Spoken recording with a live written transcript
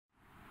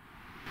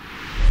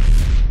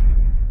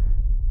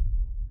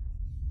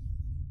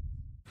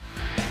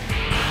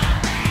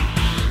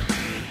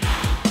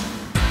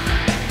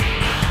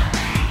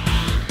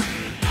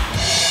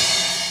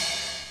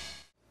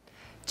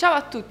Ciao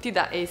a tutti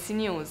da AC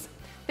News.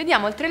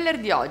 Vediamo il trailer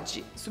di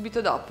oggi, subito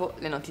dopo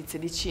le notizie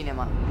di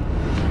cinema.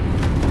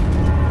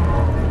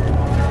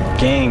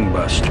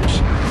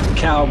 Gangbusters,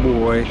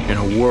 cowboy in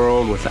a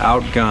world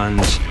without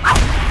guns,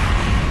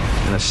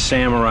 and a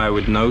samurai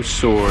with no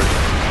sword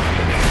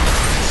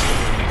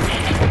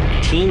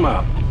team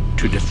up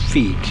to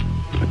defeat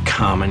a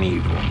common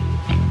evil.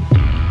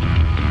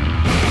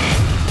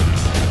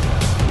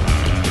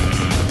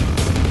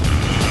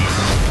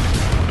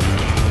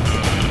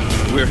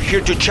 We're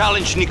here to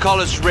challenge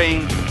Nicola's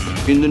reign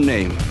in the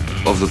name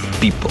of the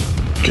people.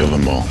 Kill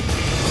them all.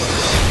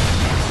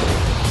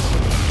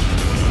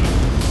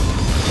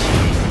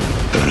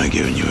 Haven't I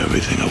given you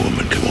everything a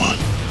woman could want?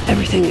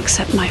 Everything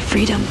except my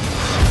freedom.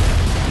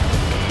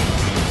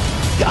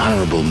 The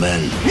honorable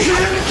men,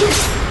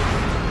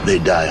 they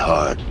die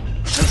hard,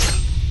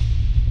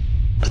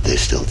 but they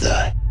still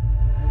die.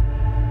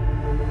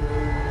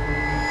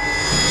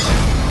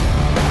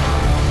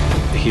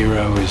 The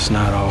hero is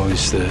not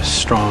always the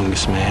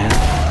strongest man.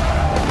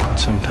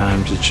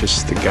 Sometimes it's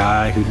just the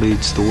guy who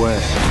leads the way.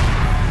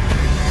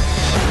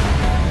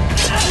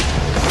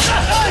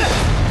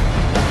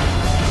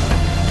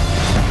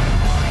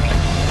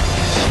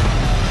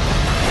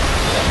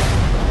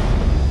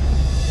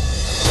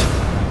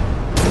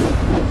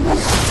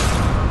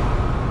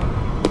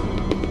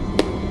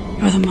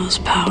 You're the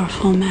most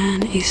powerful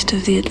man east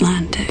of the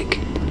Atlantic.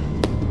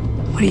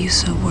 What are you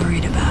so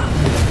worried about?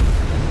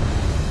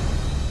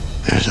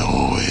 There's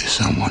always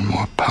someone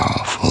more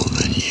powerful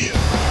than you.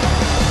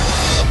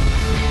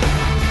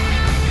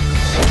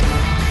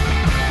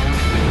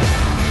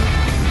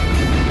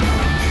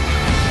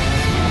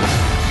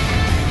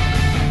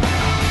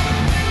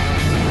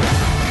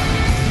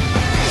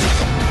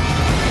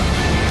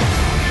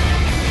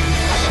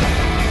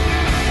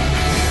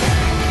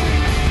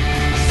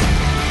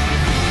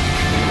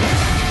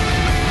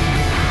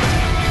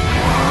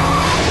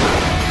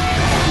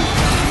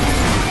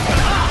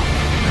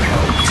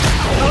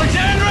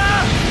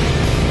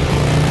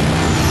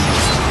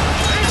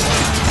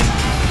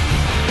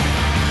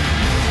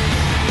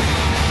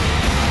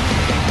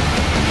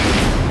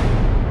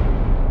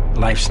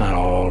 Life's not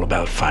all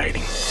about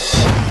fighting.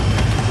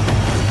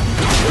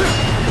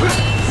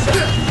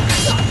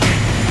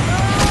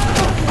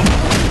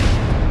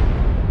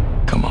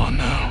 Come on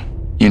now.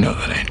 You know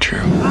that ain't true.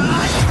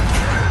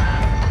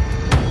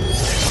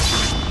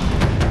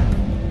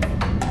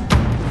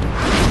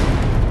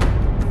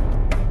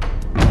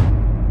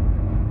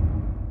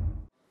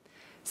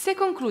 Si è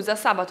conclusa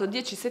sabato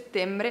 10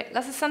 settembre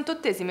la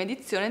 68esima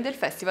edizione del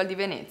Festival di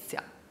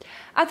Venezia.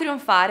 A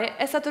trionfare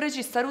è stato il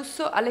regista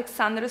russo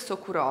Alexander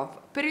Sokurov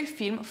per il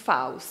film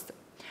Faust.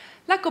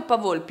 La Coppa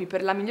Volpi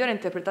per la migliore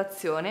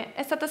interpretazione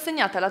è stata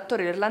assegnata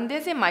all'attore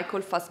irlandese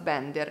Michael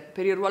Fassbender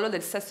per il ruolo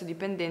del sesso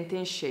dipendente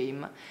in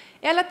Shame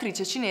e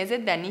all'attrice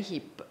cinese Danny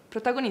Ip,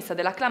 protagonista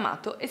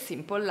dell'acclamato A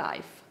Simple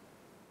Life.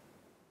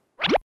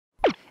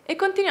 E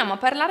continuiamo a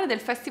parlare del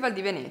Festival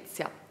di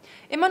Venezia.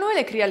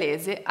 Emanuele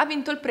Crialese ha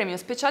vinto il premio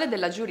speciale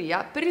della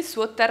giuria per il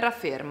suo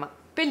Terraferma,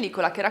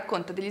 pellicola che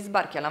racconta degli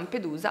sbarchi a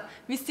Lampedusa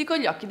visti con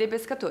gli occhi dei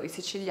pescatori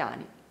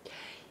siciliani.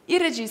 Il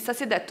regista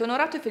si è detto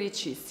onorato e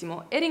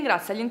felicissimo e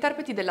ringrazia gli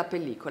interpreti della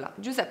pellicola,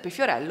 Giuseppe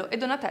Fiorello e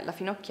Donatella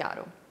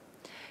Finocchiaro.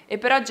 E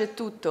per oggi è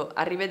tutto,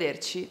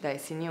 arrivederci da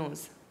AC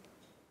News.